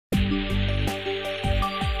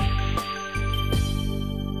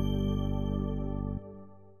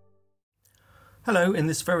Hello, in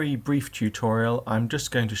this very brief tutorial I'm just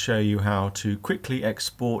going to show you how to quickly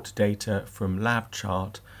export data from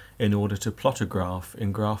LabChart in order to plot a graph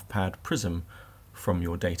in Graphpad Prism from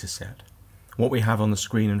your dataset. What we have on the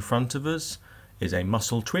screen in front of us is a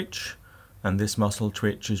muscle twitch, and this muscle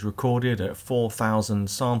twitch is recorded at 4,000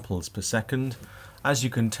 samples per second, as you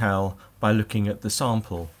can tell by looking at the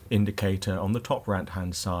sample indicator on the top right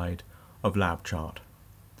hand side of LabChart.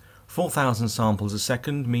 4,000 samples a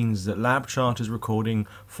second means that LabChart is recording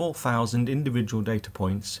 4,000 individual data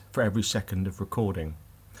points for every second of recording.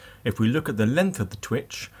 If we look at the length of the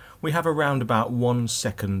twitch, we have around about 1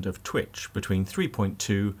 second of twitch, between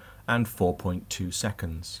 3.2 and 4.2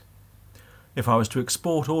 seconds. If I was to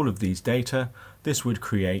export all of these data, this would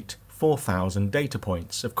create 4,000 data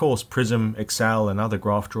points. Of course, Prism, Excel and other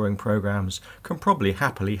graph drawing programs can probably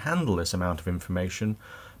happily handle this amount of information,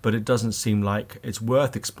 but it doesn't seem like it's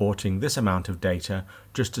worth exporting this amount of data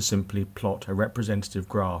just to simply plot a representative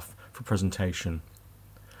graph for presentation.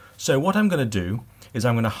 So what I'm going to do is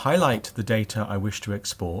I'm going to highlight the data I wish to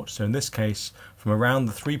export, so in this case from around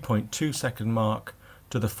the 3.2 second mark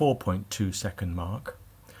to the 4.2 second mark.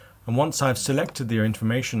 And once I've selected the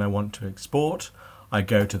information I want to export, I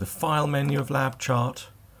go to the File menu of LabChart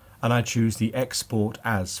and I choose the Export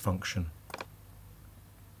As function.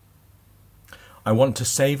 I want to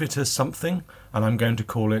save it as something, and I'm going to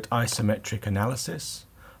call it isometric analysis.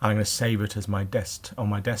 I'm going to save it as on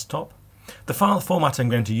my desktop. The file format I'm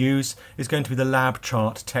going to use is going to be the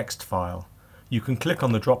LabChart text file. You can click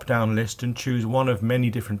on the drop-down list and choose one of many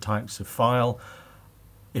different types of file.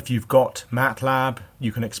 If you've got MATLAB,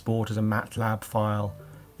 you can export as a MATLAB file.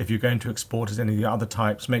 If you're going to export as any of the other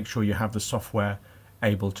types, make sure you have the software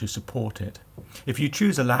able to support it. If you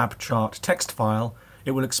choose a LabChart text file,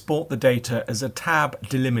 it will export the data as a tab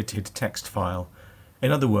delimited text file.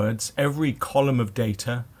 In other words, every column of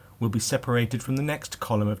data will be separated from the next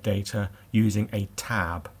column of data using a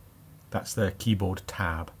tab. That's the keyboard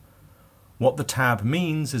tab. What the tab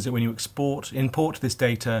means is that when you import this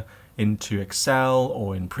data into Excel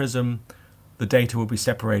or in Prism, the data will be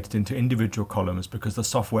separated into individual columns because the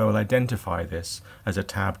software will identify this as a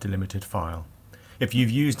tab delimited file. If you've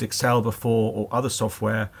used Excel before or other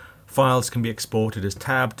software, files can be exported as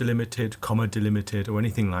tab delimited, comma delimited, or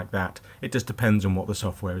anything like that. It just depends on what the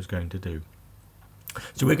software is going to do.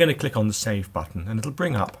 So we're going to click on the Save button and it'll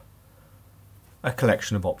bring up a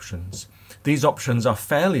collection of options. These options are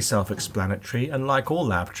fairly self-explanatory, and like all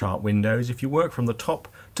LabChart windows, if you work from the top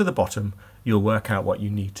to the bottom, you'll work out what you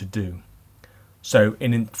need to do. So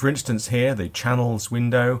for instance here, the Channels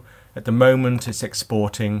window, at the moment it's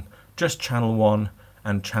exporting just Channel 1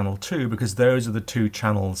 and Channel 2 because those are the two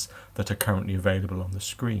channels that are currently available on the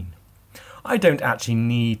screen. I don't actually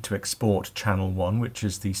need to export Channel 1, which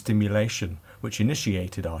is the stimulation which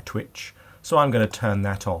initiated our twitch, so I'm going to turn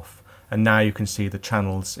that off, and now you can see the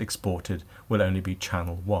channels exported will only be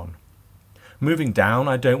Channel 1. Moving down,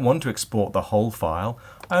 I don't want to export the whole file,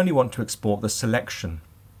 I only want to export the selection.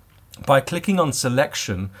 By clicking on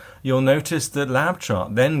Selection, you'll notice that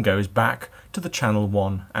LabChart then goes back to the Channel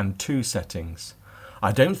 1 and 2 settings.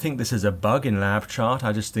 I don't think this is a bug in LabChart,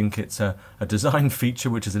 I just think it's a design feature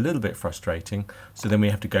which is a little bit frustrating, so then we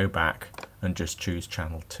have to go back and just choose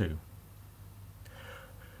Channel 2.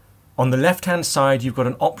 On the left hand side you've got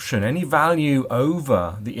an option. Any value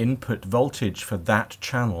over the input voltage for that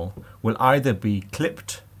channel will either be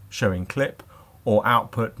clipped, showing clip, or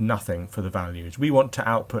output nothing for the values. We want to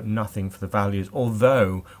output nothing for the values,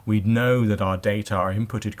 although we know that our data are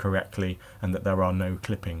inputted correctly and that there are no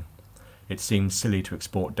clipping. It seems silly to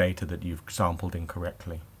export data that you've sampled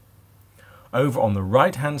incorrectly. Over on the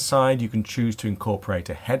right hand side you can choose to incorporate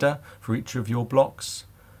a header for each of your blocks.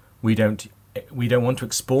 We don't want to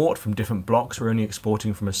export from different blocks, we're only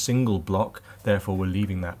exporting from a single block, therefore we're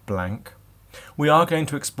leaving that blank. We are going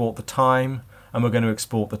to export the time, and we're going to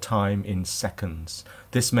export the time in seconds.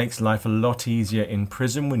 This makes life a lot easier in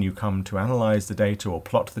Prism when you come to analyze the data or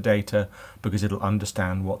plot the data, because it'll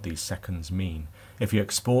understand what these seconds mean. If you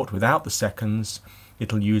export without the seconds,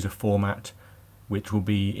 it'll use a format which will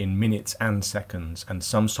be in minutes and seconds, and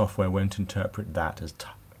some software won't interpret that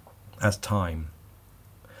as time.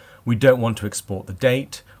 We don't want to export the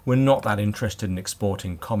date, we're not that interested in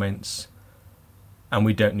exporting comments, and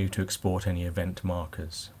we don't need to export any event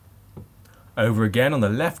markers. Over again on the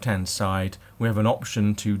left hand side we have an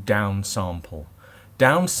option to downsample.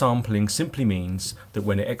 Downsampling simply means that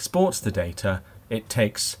when it exports the data it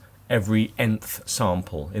takes every nth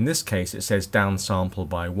sample. In this case it says downsample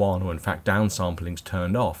by 1, or in fact downsampling is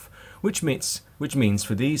turned off, which means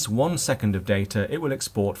for these 1 second of data it will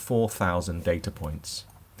export 4,000 data points.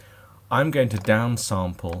 I'm going to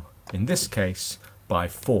downsample in this case by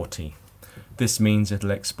 40. This means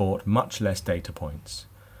it'll export much less data points.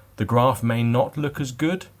 The graph may not look as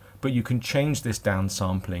good, but you can change this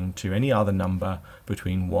downsampling to any other number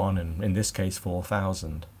between 1 and, in this case,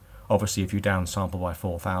 4,000. Obviously, if you downsample by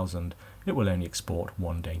 4,000, it will only export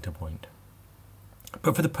one data point.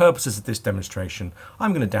 But for the purposes of this demonstration,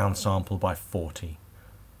 I'm going to downsample by 40.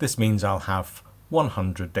 This means I'll have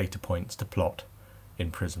 100 data points to plot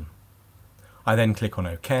in Prism. I then click on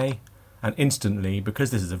OK, and instantly,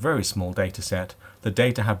 because this is a very small data set, the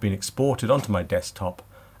data have been exported onto my desktop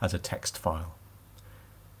as a text file.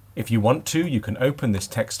 If you want to, you can open this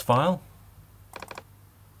text file,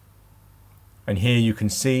 and here you can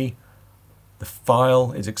see the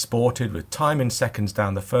file is exported with time in seconds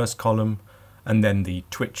down the first column and then the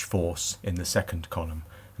twitch force in the second column.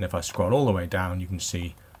 And if I scroll all the way down, you can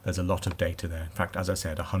see there's a lot of data there. In fact, as I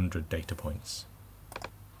said, 100 data points.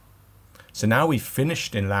 So now we've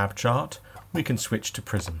finished in LabChart, we can switch to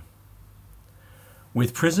Prism.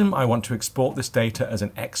 With Prism, I want to export this data as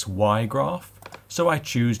an XY graph, so I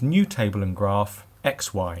choose New Table and Graph,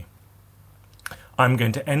 XY. I'm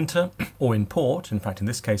going to enter or import, in fact in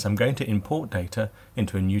this case I'm going to import data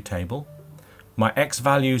into a new table. My X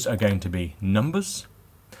values are going to be numbers,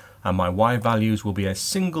 and my Y values will be a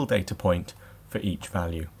single data point for each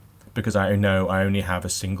value, because I know I only have a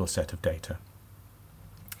single set of data.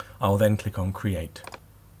 I'll then click on Create.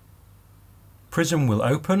 Prism will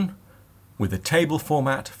open with a table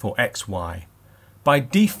format for XY. By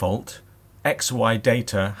default, XY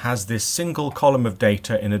data has this single column of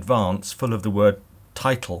data in advance full of the word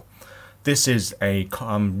title. This is a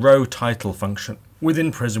row title function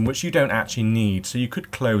within Prism which you don't actually need, so you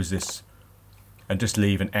could close this and just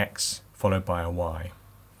leave an X followed by a Y.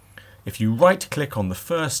 If you right click on the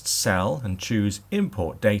first cell and choose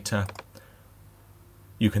Import Data,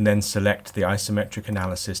 you can then select the isometric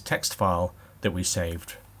analysis text file that we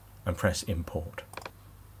saved and press Import.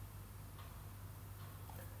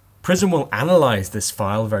 Prism will analyze this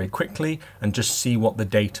file very quickly and just see what the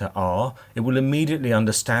data are. It will immediately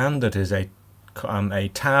understand that it is a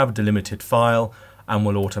tab delimited file and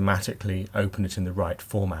will automatically open it in the right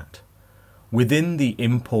format. Within the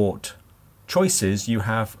import choices, you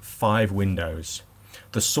have 5 windows.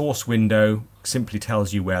 The source window simply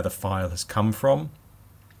tells you where the file has come from,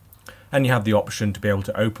 and you have the option to be able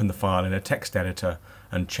to open the file in a text editor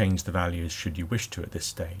and change the values should you wish to at this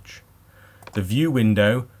stage. The view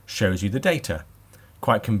window shows you the data.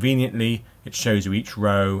 Quite conveniently, it shows you each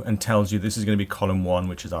row and tells you this is going to be column 1,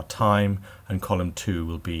 which is our time, and column 2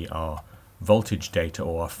 will be our voltage data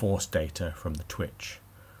or our force data from the twitch,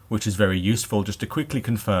 which is very useful just to quickly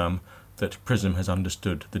confirm that Prism has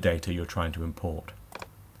understood the data you're trying to import.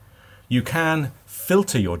 You can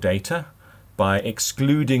filter your data by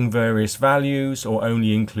excluding various values or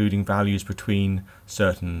only including values between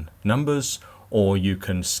certain numbers, or you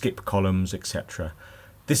can skip columns, etc.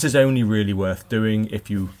 This is only really worth doing if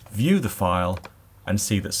you view the file and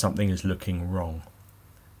see that something is looking wrong.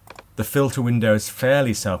 The filter window is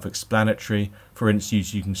fairly self-explanatory. For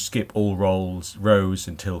instance, you can skip all rows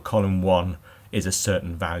until column 1 is a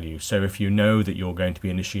certain value. So if you know that you're going to be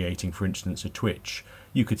initiating, for instance, a twitch,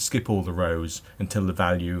 you could skip all the rows until the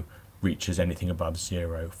value reaches anything above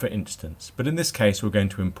 0, for instance. But in this case, we're going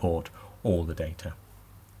to import all the data.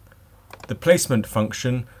 The placement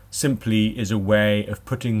function simply is a way of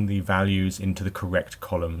putting the values into the correct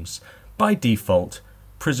columns. By default,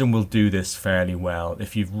 Prism will do this fairly well.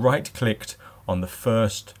 If you've right-clicked on the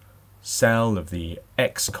first cell of the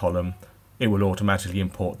X column, it will automatically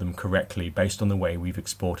import them correctly based on the way we've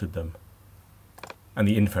exported them. And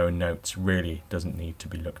the info and notes really doesn't need to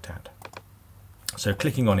be looked at. So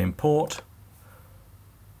clicking on Import,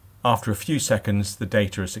 after a few seconds the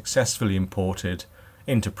data is successfully imported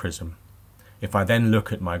into Prism. If I then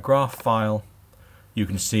look at my graph file, you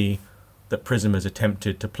can see that Prism has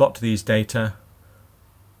attempted to plot these data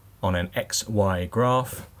on an XY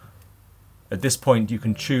graph. At this point you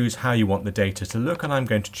can choose how you want the data to look, and I'm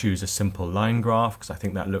going to choose a simple line graph because I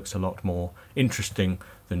think that looks a lot more interesting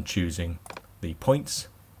than choosing the points.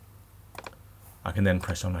 I can then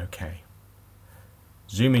press on OK.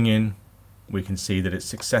 Zooming in, we can see that it's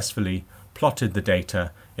successfully plotted the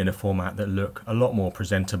data in a format that look a lot more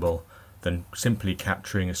presentable than simply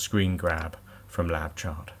capturing a screen grab from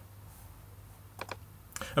LabChart.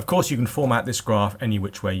 Of course, you can format this graph any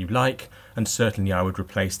which way you like, and certainly I would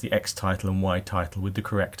replace the X title and Y title with the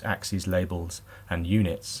correct axes labels and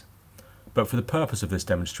units. But for the purpose of this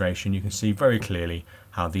demonstration, you can see very clearly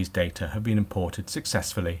how these data have been imported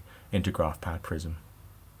successfully into Graphpad Prism.